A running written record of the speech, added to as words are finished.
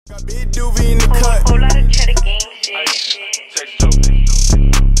Got big Duvin in the cut. Whole lot of Chedda gang shit.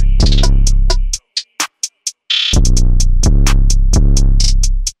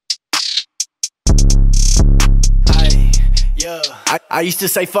 I used to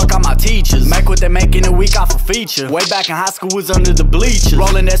say fuck all my teachers, make what they make in a week off a feature. Way back in high school was under the bleachers,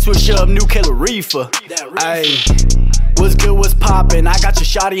 rolling that swisher up new killer reefer. Ayy, what's good, what's poppin'? I got your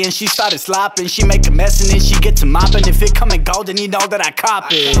shawty and she started slopping. She make a mess and then she get to mopping. If it coming golden, you know that I cop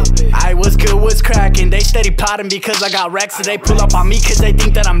it. Ayy, what's good, what's crackin'? They steady potting because I got racks, so they pull up on me cause they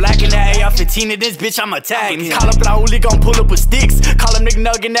think that I'm lacking. That AR-15 in this bitch, I'm attacking. Call up Raul, gon' pull up with sticks. Call him Nick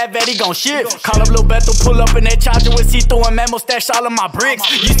Nug and that vet, he gon' shift. Call up Lil Bethel, pull up in that charger with C throwing memo, stash all of my bricks.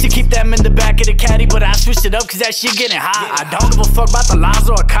 Used to keep them in the back of the caddy, but I switched it up cause that shit getting hot. I don't give a fuck about the laws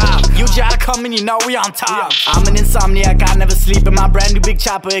or a cop. You just coming, you know we on top. I'm an insomniac, I never sleep. In my brand new big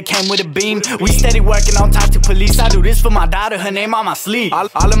chopper, it came with a beam. We steady working on top to police. I do this for my daughter, her name on my sleeve. All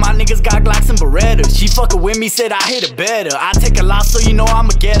of my niggas got Glocks and Berettas. She fuckin' with me, said I hit it better. I take a loss, so you know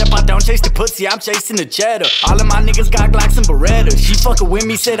I'ma get up. I don't chase the pussy, I'm chasing the cheddar. All of my niggas got Glocks and Berettas. She fuckin' with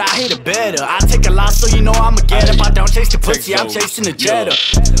me, said I hit it better. I take a loss, so you know I'ma get up. I don't chase the pussy, I'm chasing the cheddar.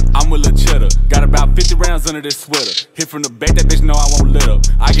 I'm with Lil Chedda, got about 50 rounds under this sweater. Hit from the back, that bitch know I won't let up.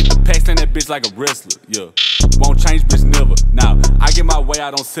 I get the packs and that bitch like a wrestler, yeah. Won't change, bitch, never. Now, I get my way,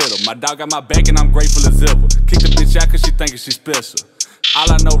 I don't settle. My dog got my back and I'm grateful as ever. Kick the bitch out cause she thinkin' she special. All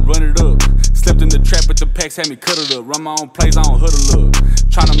I know, run it up. Slept in the trap, but the packs had me cut it up. Run my own plays, I don't huddle up.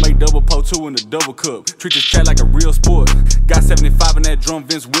 Tryna make double po 2 in the double cup. Treat this track like a real sport. Got 75 in that drum,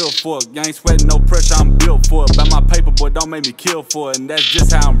 Vince will fork. You ain't sweating, no pressure, I'm built for it. Buy my paper, boy, don't make me kill for it. And that's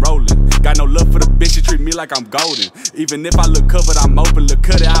just how I'm rolling. Got no love for the bitch, she treat me like I'm golden. Even if I look covered, I'm open. Look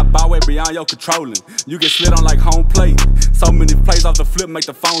cut it, I buy way beyond your controlling. You get slid on like home plate. So many plays off the flip, make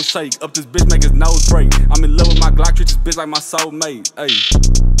the phone shake. Up this bitch, make his nose break. I'm in love with my Glock, treat this bitch like my soulmate. Ayy.